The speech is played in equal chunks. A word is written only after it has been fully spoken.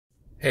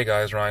Hey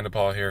guys, Ryan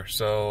DePaul here.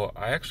 So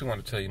I actually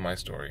want to tell you my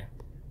story.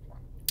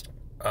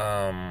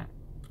 Um,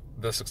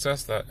 the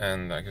success that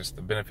and I guess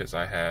the benefits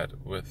I had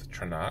with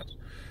Tranont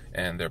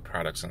and their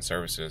products and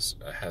services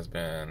has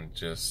been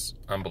just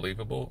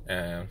unbelievable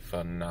and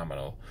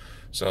phenomenal.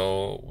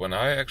 So when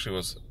I actually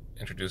was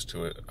introduced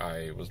to it,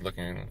 I was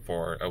looking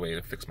for a way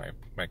to fix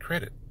my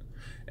credit,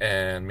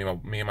 and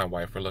me and my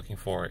wife were looking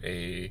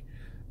to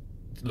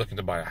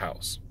buy a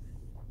house,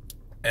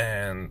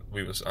 and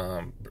we was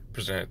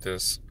presented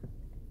this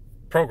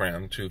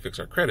program to fix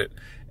our credit,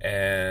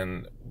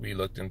 and we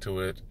looked into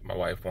it. My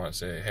wife wanted to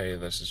say, hey,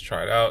 let's just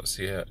try it out,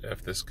 see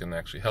if this can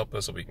actually help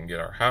us so we can get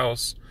our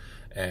house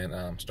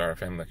and start a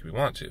family like we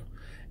want to.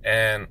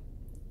 And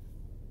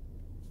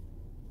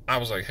I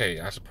was like, hey,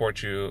 I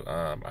support you.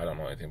 I don't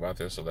know anything about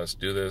this, so let's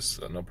do this.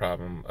 No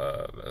problem.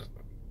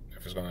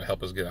 If it's going to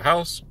help us get a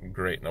house,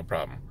 great, no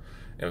problem.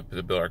 And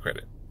to build our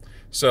credit.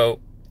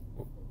 So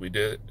we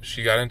did.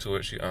 She got into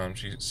it. She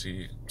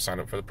signed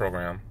up for the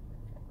program,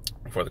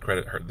 for their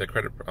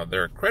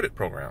credit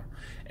program,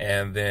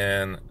 and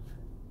then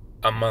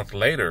a month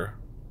later,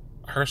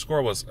 her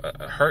score was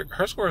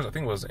her scores, I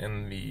think, was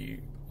in the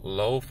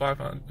low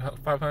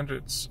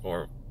 500s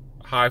or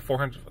high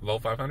 400s, low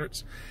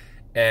 500s,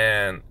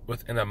 and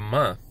within a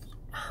month,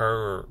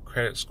 her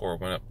credit score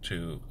went up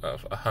to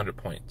 100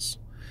 points,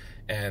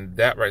 and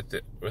that right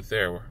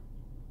there,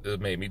 it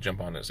made me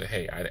jump on it and say,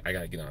 hey, I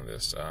gotta get on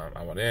this.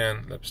 I want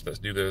in. Let's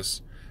do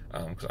this,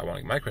 because I want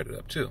to get my credit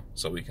up too,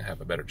 so we can have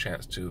a better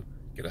chance to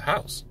get a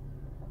house.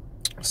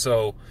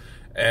 So,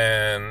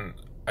 and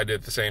I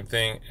did the same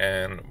thing,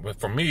 and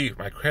for me,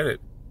 my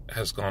credit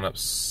has gone up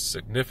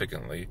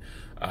significantly.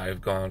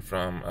 I've gone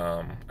from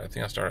I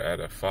think I started at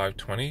a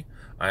 520.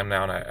 I'm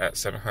now at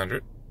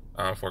 700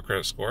 for a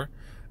credit score,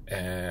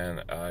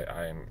 and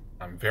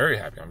I'm very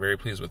happy. I'm very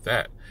pleased with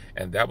that.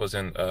 And that was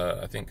in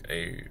I think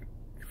a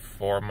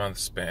 4-month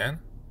span,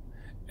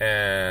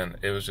 and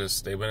it was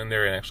just, they went in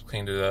there and actually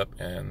cleaned it up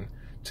and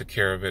took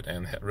care of it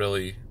and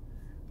really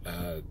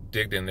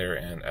digged in there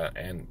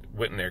and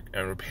went in there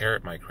and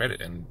repaired my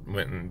credit and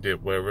went and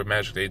did whatever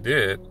magic they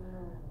did,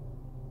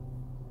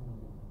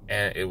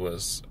 and it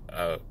was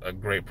a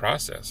great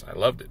process. I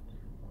loved it.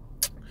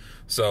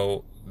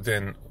 So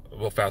then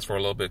we'll fast forward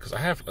a little bit, because I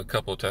have a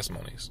couple of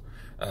testimonies,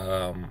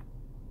 and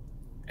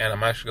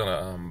I'm actually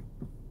gonna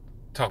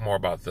talk more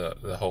about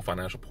the whole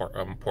financial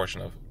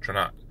portion of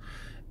Tranont,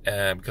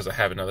 and because I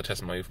have another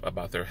testimony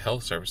about their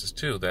health services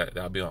too,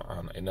 that'll be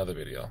on another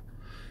video.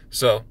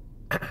 So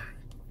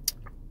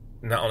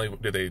not only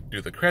did they do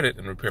the credit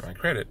and repair my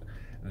credit,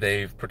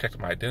 they've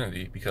protected my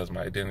identity, because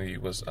my identity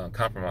was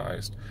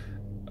compromised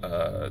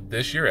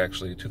this year,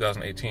 actually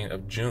 2018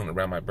 of June,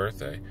 around my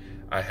birthday.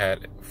 I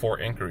had 4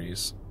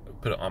 inquiries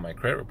put on my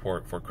credit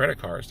report for credit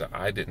cards that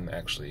I didn't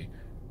actually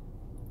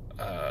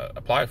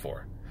apply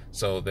for.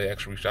 So they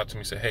actually reached out to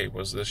me and said, hey,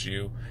 was this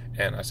you?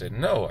 And I said,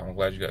 no, I'm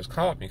glad you guys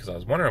called me, because I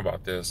was wondering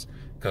about this,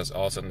 because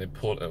all of a sudden they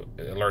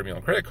alerted me on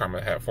a credit card.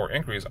 I had 4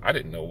 inquiries. I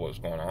didn't know what was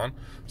going on.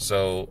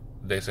 So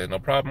they said, no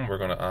problem. We're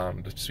going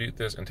to dispute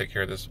this and take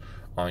care of this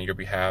on your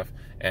behalf,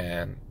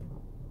 and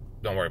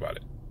don't worry about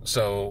it.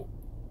 So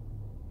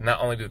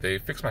not only did they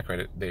fix my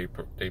credit, they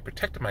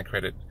protected my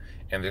credit,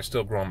 and they're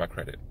still growing my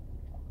credit.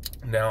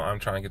 Now I'm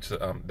trying to get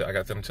to, I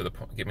got them to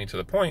get me to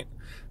the point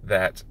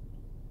that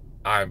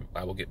I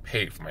will get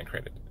paid for my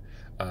credit.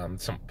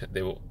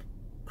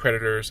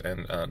 Creditors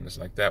and this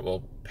like that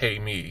will pay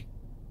me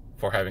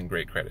for having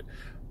great credit.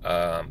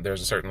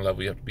 There's a certain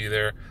level you have to be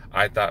there.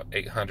 I thought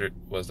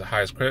 800 was the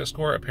highest credit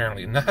score.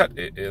 Apparently not.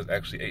 It is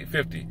actually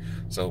 850.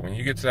 So when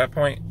you get to that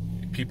point,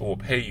 people will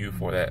pay you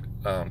for that,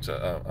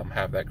 to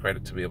have that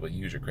credit, to be able to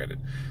use your credit.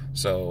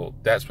 So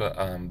that's what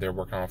they're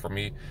working on for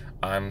me.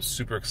 I'm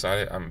super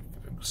excited. I'm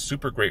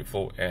super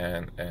grateful,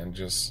 and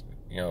just,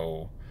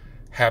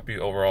 happy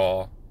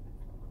overall,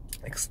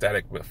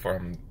 ecstatic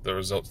from the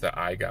results that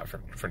I got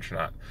from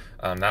Tranont.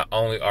 Not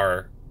only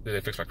did they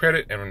fix my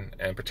credit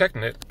and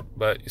protecting it,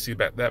 but you see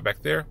back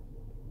there?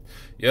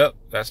 Yep,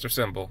 that's their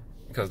symbol,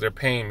 because they're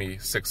paying me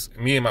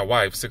and my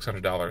wife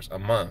 $600 a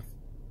month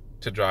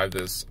to drive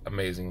this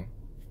amazing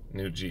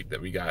new Jeep that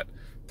we got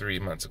 3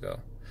 months ago.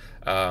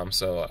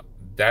 So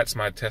that's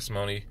my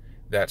testimony.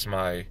 That's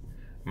my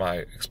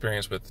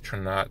experience with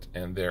Tranont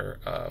and their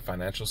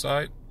financial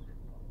side.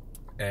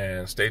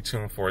 And stay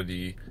tuned for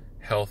the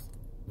health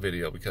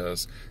video,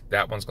 because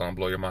that one's going to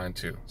blow your mind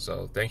too.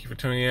 So thank you for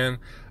tuning in.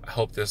 I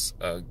hope this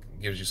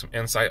gives you some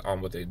insight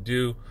on what they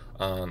do,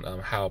 on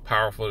how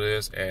powerful it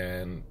is,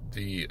 and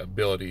the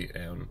ability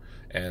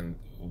and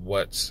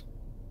what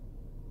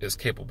is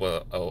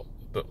capable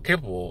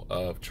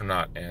of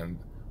Tranont, and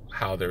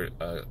how they're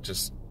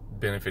just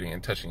benefiting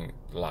and touching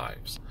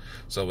lives.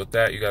 So with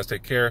that, you guys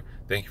take care.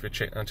 Thank you for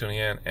tuning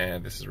in,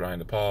 and this is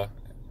Ryan DePaul.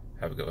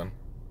 Have a good one.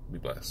 Be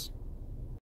blessed.